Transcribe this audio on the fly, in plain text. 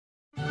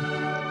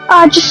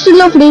Just a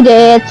lovely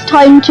day. It's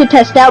time to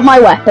test out my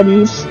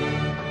weapons.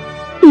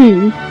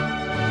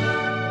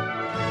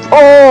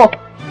 Oh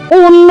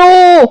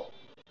no!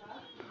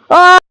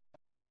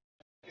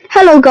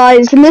 Hello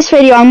guys, in this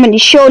video I'm going to be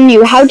showing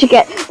you how to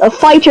get the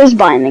Fighter's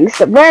Bindings,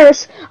 the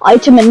rarest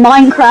item in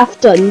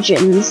Minecraft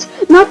Dungeons.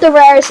 Not the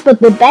rarest, but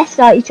the best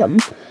item.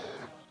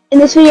 In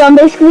this video I'm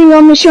basically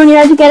going to be showing you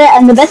how to get it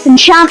and the best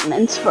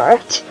enchantments for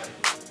it.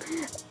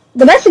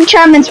 The best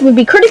enchantments would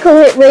be Critical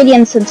Hit,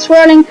 Radiance, and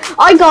Swirling.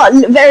 I got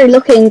very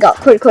lucky and got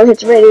Critical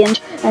Hit,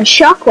 Radiant, and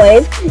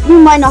Shockwave. You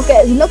might not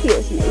get as lucky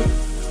as me.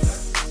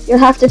 You'll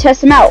have to test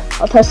them out.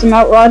 I'll test them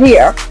out right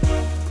here.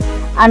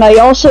 And I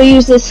also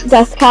use this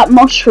Death Cap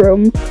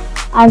Mushroom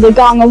and the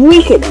Gong of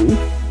Weakening.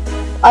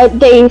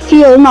 They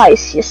feel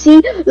nice, you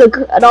see? Look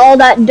at all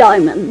that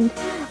diamond,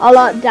 all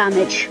that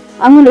damage.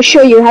 I'm going to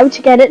show you how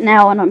to get it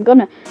now, and I'm going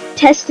to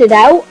test it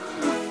out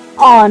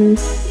on...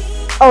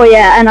 Oh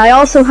yeah, and I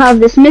also have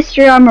this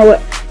Mystery Armor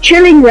with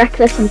Chilling,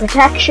 Reckless, and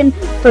Protection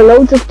for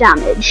loads of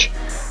damage.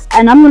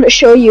 And I'm going to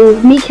show you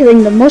me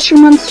killing the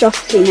Mushroom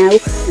Monstrosity now,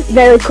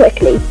 very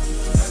quickly.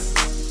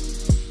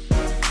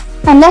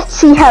 And let's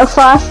see how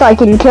fast I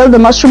can kill the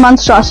Mushroom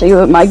Monstrosity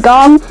with my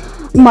Gong,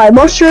 my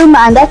Mushroom,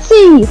 and let's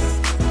see!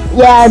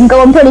 Yeah, I'm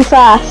going pretty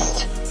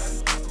fast.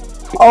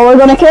 Oh, we're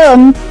gonna kill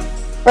him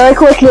very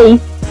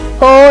quickly.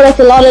 Oh, that's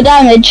a lot of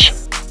damage.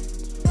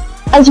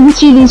 As you can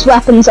see, these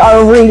weapons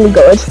are really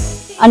good,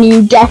 and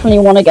you definitely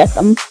want to get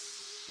them.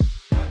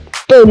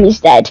 Boom, he's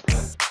dead.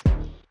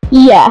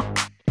 Yeah,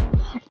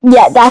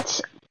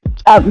 that's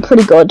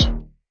pretty good.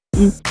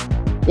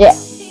 Yep.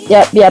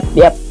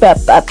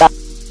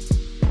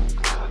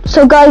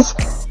 So guys,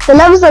 the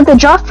levels that they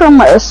dropped from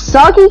were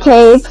Soggy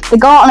Cave, the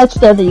Gauntlets.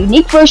 They're the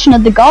unique version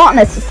of the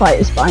Gauntlets the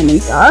Fighter's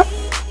Bindings are.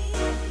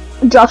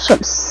 It drops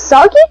from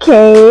Soggy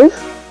Cave,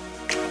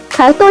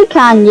 Cactuser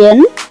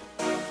Canyon,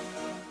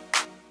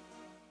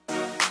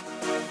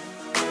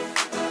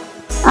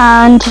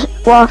 and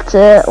what's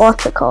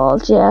it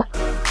called? Yeah,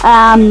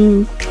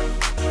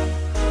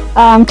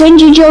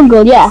 Dingy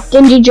Jungle. Yeah,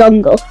 Dingy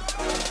Jungle.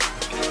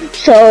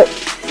 So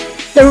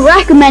the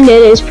recommended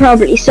is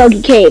probably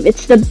Soggy Cave.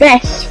 It's the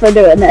best for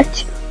doing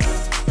it.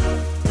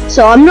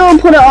 So I'm going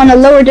to put it on a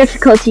lower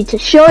difficulty to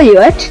show you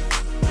it.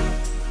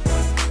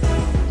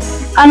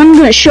 And I'm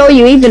going to show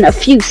you even a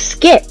few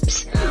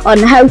skips on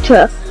how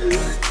to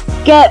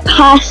get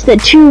past the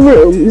 2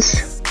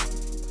 rooms.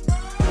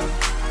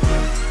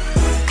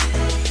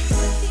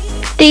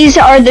 These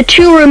are the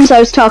 2 rooms I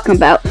was talking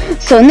about.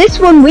 So in this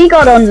one we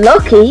got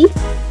unlucky.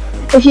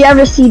 If you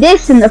ever see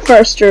this in the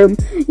first room,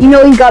 you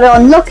know you got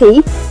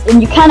unlucky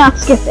and you cannot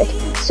skip it.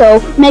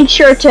 So make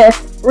sure to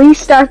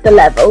restart the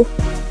level.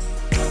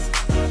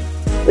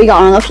 We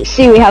got unlucky.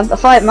 See, we have the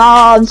fight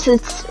mobs.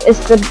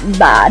 It's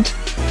bad.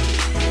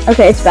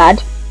 Okay, it's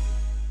bad.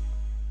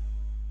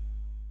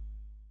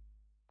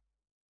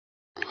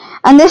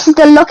 And this is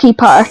the lucky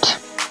part.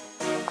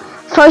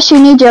 First you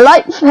need your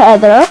light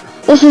feather.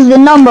 This is the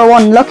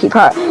 #1 lucky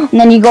part. And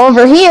then you go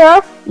over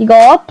here, you go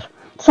up.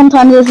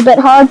 Sometimes it's a bit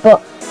hard,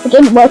 but it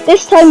didn't work.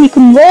 This time you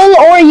can roll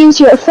or use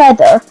your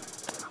feather.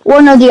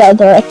 One or the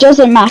other, it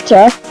doesn't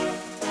matter.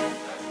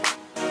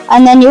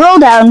 And then you roll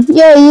down.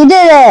 Yeah, you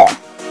did it!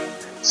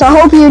 So I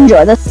hope you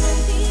enjoy this.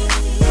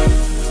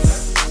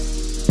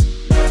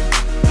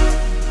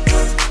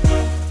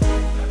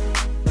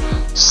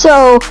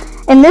 So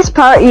in this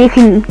part you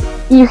can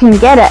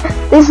get it.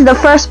 This is the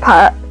first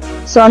part.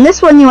 So on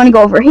this one you want to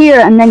go over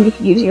here and then you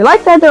can use your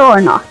light feather or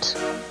not.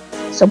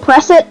 So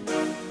press it,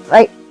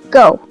 right,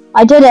 go.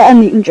 I did it,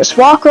 and you can just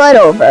walk right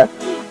over.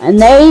 And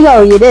there you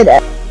go, you did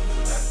it.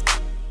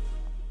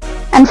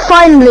 And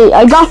finally,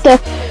 I'm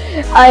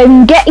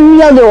getting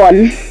the other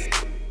one.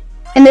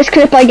 In this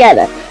clip I get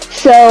it.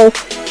 So,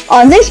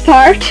 on this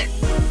part,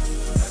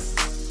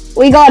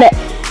 we got it.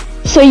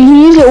 So you can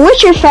use it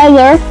with your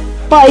feather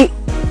by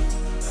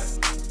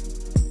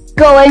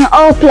going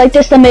up like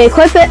this and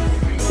equip it.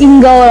 You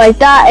can go like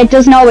that, it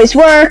doesn't always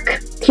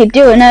work. Keep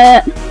doing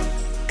it.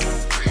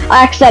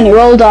 I accidentally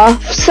rolled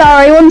off.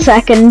 Sorry, 1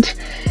 second.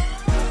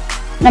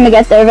 Let me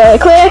get there very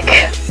quick.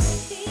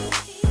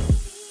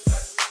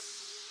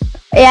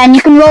 Yeah, and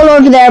you can roll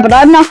over there, but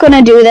I'm not going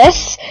to do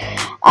this.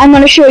 I'm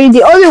going to show you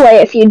the other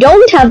way. If you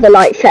don't have the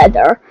light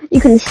feather, you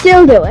can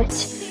still do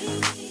it.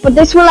 But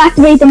this will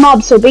activate the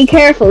mob, so be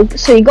careful.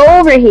 So you go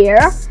over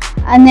here,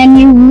 and then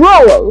you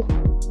roll.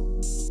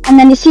 And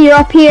then you see you're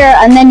up here,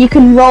 and then you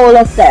can roll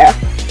up there.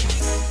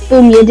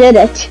 Boom, you did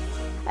it.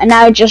 And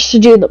now just to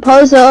do the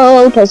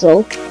puzzle.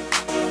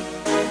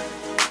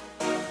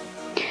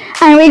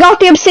 And we got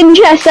the obsidian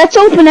chest. Let's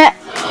open it.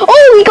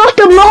 Oh, we got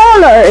the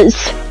maulers.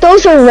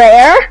 Those are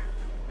rare.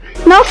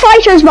 Not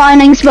Fighter's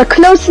Bindings, but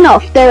close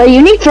enough. They're a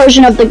unique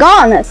version of the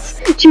Gauntlets,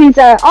 which means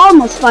they're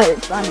almost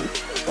Fighter's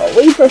Bindings. But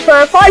we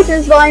prefer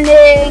Fighter's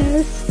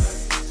Bindings.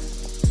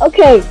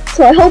 Okay,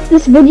 so I hope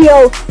this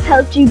video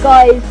helped you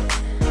guys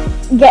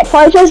get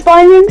Fighter's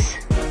Bindings.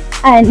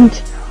 And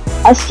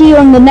I'll see you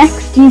on the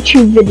next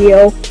YouTube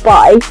video.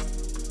 Bye.